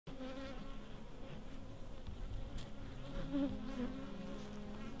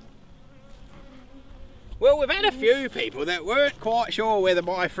Well, we've had a few people that weren't quite sure whether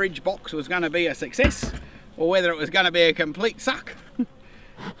my fridge box was going to be a success or whether it was going to be a complete suck.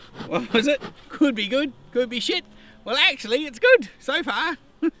 What was it? Could be good, could be shit. Well, actually, it's good so far.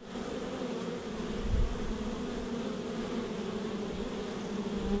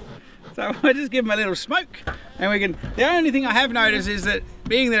 So I just give them a little smoke, and we can. The only thing I have noticed is that,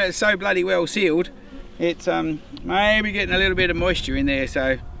 being that it's so bloody well sealed, it's maybe getting a little bit of moisture in there,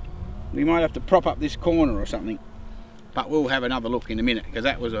 so we might have to prop up this corner or something. But we'll have another look in a minute, because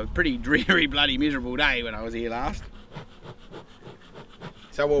that was a pretty dreary, bloody miserable day when I was here last.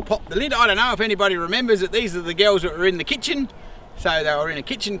 So we'll pop the lid. I don't know if anybody remembers that these are the girls that were in the kitchen. So they were in a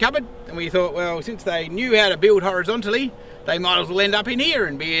kitchen cupboard, and we thought, well, since they knew how to build horizontally, they might as well end up in here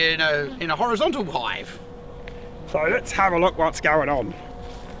and be in a horizontal hive. So let's have a look what's going on.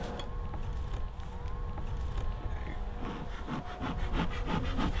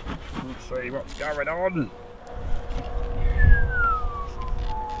 Let's see what's going on.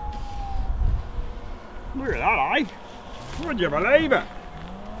 Look at that, eh? Would you believe it?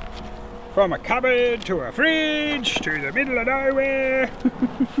 From a cupboard to a fridge to the middle of nowhere.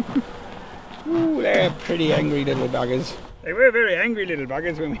 Ooh, they're pretty angry little buggers. They were very angry little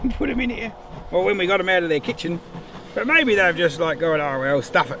buggers when we put them in here, or when we got them out of their kitchen. But maybe they've just like gone, oh well,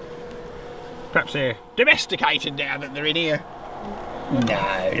 stuff it. Perhaps they're domesticated now that they're in here.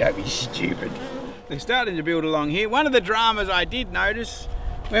 No, don't be stupid. They're starting to build along here. One of the dramas I did notice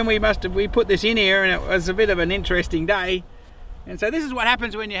when we put this in here, and it was a bit of an interesting day. And so this is what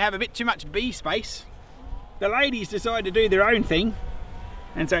happens when you have a bit too much bee space. The ladies decide to do their own thing.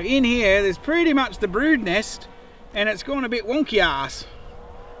 And so in here, there's pretty much the brood nest, and it's gone a bit wonky ass.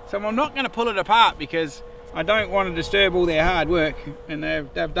 So I'm not going to pull it apart because I don't want to disturb all their hard work, and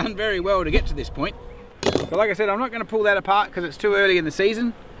they've done very well to get to this point. But like I said, I'm not going to pull that apart because it's too early in the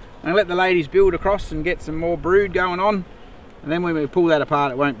season. I'm going to let the ladies build across and get some more brood going on. And then when we pull that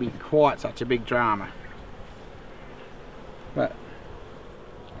apart, it won't be quite such a big drama. But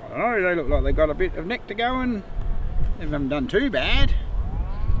I don't know, they look like they've got a bit of nectar going. They haven't done too bad.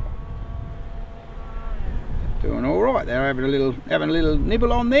 Doing all right. They're having a little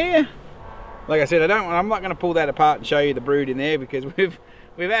nibble on there. Like I said, I'm not going to pull that apart and show you the brood in there, because they've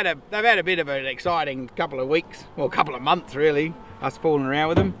had a bit of an exciting couple of weeks, well, couple of months really, us fooling around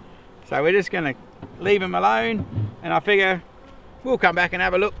with them. So we're just going to leave them alone, and I figure we'll come back and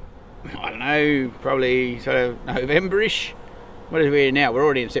have a look. I don't know, probably sort of November-ish. What are we now? We're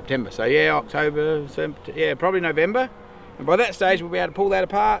already in September, so yeah, October, yeah, probably November. And by that stage, we'll be able to pull that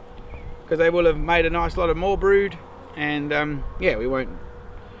apart, because they will have made a nice lot of more brood, and yeah, we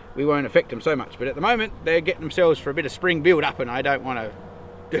won't affect them so much. But at the moment, they're getting themselves for a bit of spring build-up, and I don't want to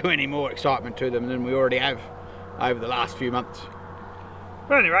do any more excitement to them than we already have over the last few months.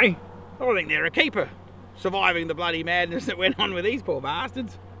 But anyway, I think they're a keeper, surviving the bloody madness that went on with these poor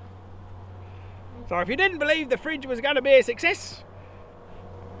bastards. So if you didn't believe the fridge was going to be a success,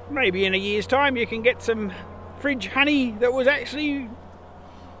 maybe in a year's time you can get some fridge honey that was actually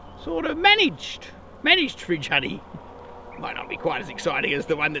sort of managed fridge honey. Might not be quite as exciting as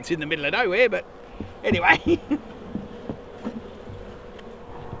the one that's in the middle of nowhere, but anyway.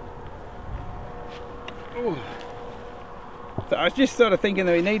 So I was just sort of thinking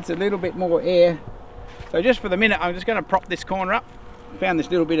that it needs a little bit more air. So just for the minute, I'm just going to prop this corner up. Found this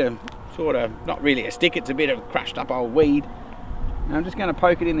little bit of sort of, not really a stick, it's a bit of crushed up old weed. And I'm just going to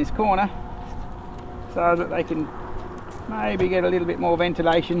poke it in this corner so that they can maybe get a little bit more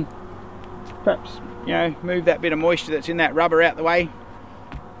ventilation. Perhaps, you know, move that bit of moisture that's in that rubber out the way.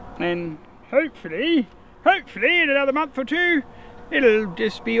 And hopefully in another month or two, it'll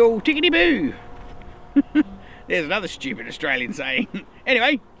just be all tickety-boo. There's another stupid Australian saying.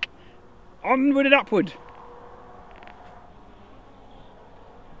 Anyway, onward and upward.